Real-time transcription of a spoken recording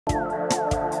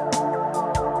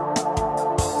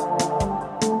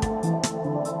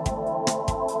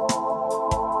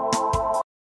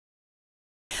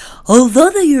Although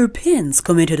the Europeans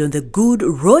commented on the good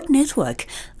road network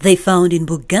they found in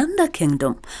Uganda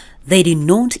Kingdom, they did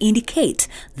not indicate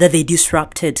that they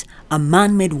disrupted a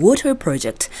man-made water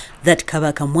project that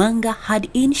Kabaka Muwenda had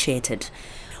initiated.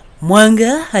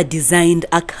 Muwenda had designed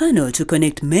a canal to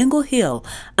connect Mengo Hill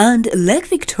and Lake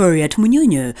Victoria at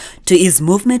Munyunyu to ease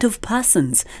movement of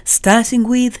persons, starting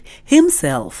with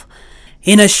himself.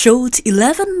 In a short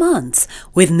 11 months,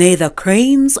 with neither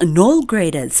cranes nor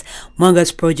graders,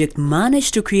 Muwenda's project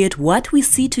managed to create what we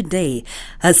see today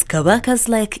as Kabaka's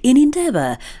Lake in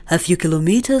Endeavour, a few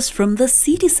kilometers from the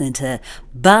city center,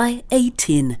 by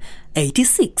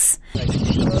 1886.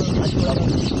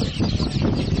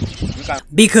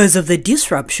 Because of the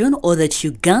disruption, all that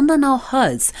Uganda now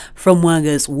has from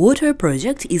Muwenda's water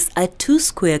project is a 2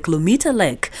 square kilometer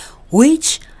lake,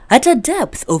 which at a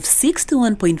depth of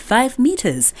 61.5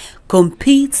 meters,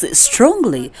 competes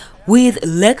strongly with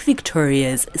Lake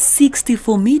Victoria's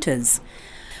 64 meters.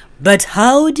 But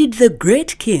how did the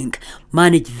great king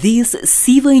manage this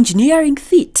civil engineering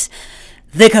feat?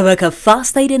 The Kabaka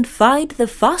first identified the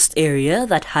first area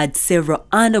that had several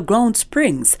underground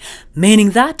springs,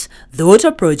 meaning that the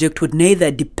water project would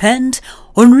neither depend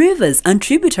on rivers and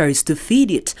tributaries to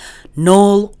feed it,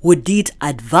 nor would it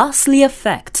adversely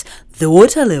affect the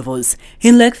water levels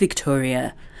in Lake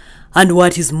Victoria. And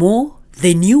what is more,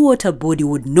 the new water body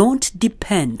would not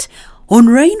depend on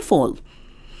rainfall.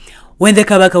 When the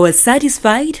Kabaka was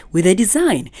satisfied with the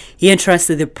design, he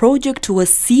entrusted the project to a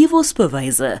civil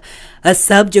supervisor, a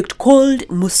subject called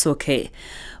Musoke.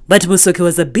 But Musoke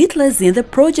was a bit lazy and the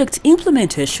project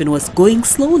implementation was going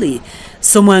slowly,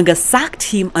 so Muwenda sacked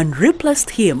him and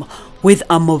replaced him with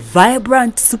a more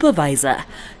vibrant supervisor,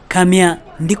 Kamya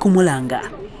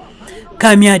Ndikumulanga.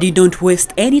 Kamya did not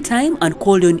waste any time and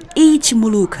called on each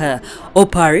muluka or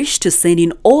parish to send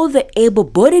in all the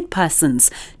able-bodied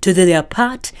persons to do their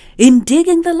part in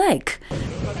digging the lake.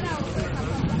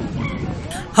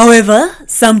 However,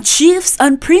 some chiefs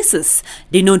and princes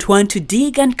did not want to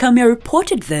dig and Kamya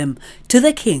reported them to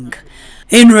the king.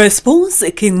 In response,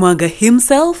 King Muwenda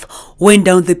himself went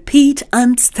down the pit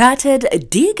and started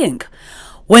digging.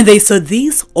 When they saw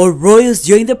this, all royals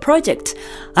joined the project,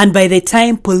 and by the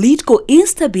time political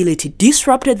instability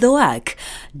disrupted the work,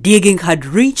 digging had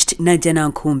reached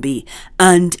Najanankumbi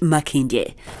and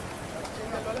Makindye.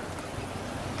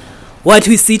 What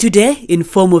we see today in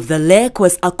form of the lake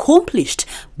was accomplished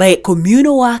by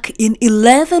communal work in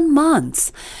 11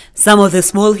 months. Some of the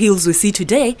small hills we see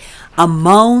today are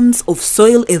mounds of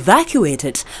soil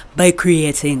evacuated by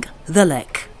creating the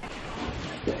lake.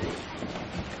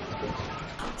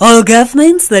 All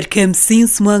governments that came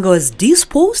since Muwenda was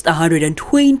disposed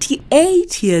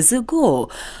 128 years ago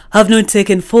have not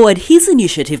taken forward his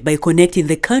initiative by connecting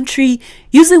the country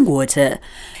using water.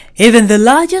 Even the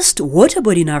largest water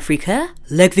body in Africa,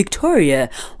 Lake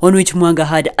Victoria, on which Muwenda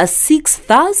had a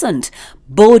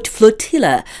 6,000-boat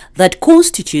flotilla that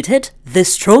constituted the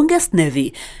strongest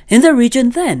navy in the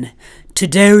region then,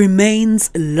 today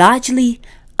remains largely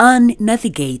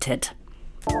unnavigated.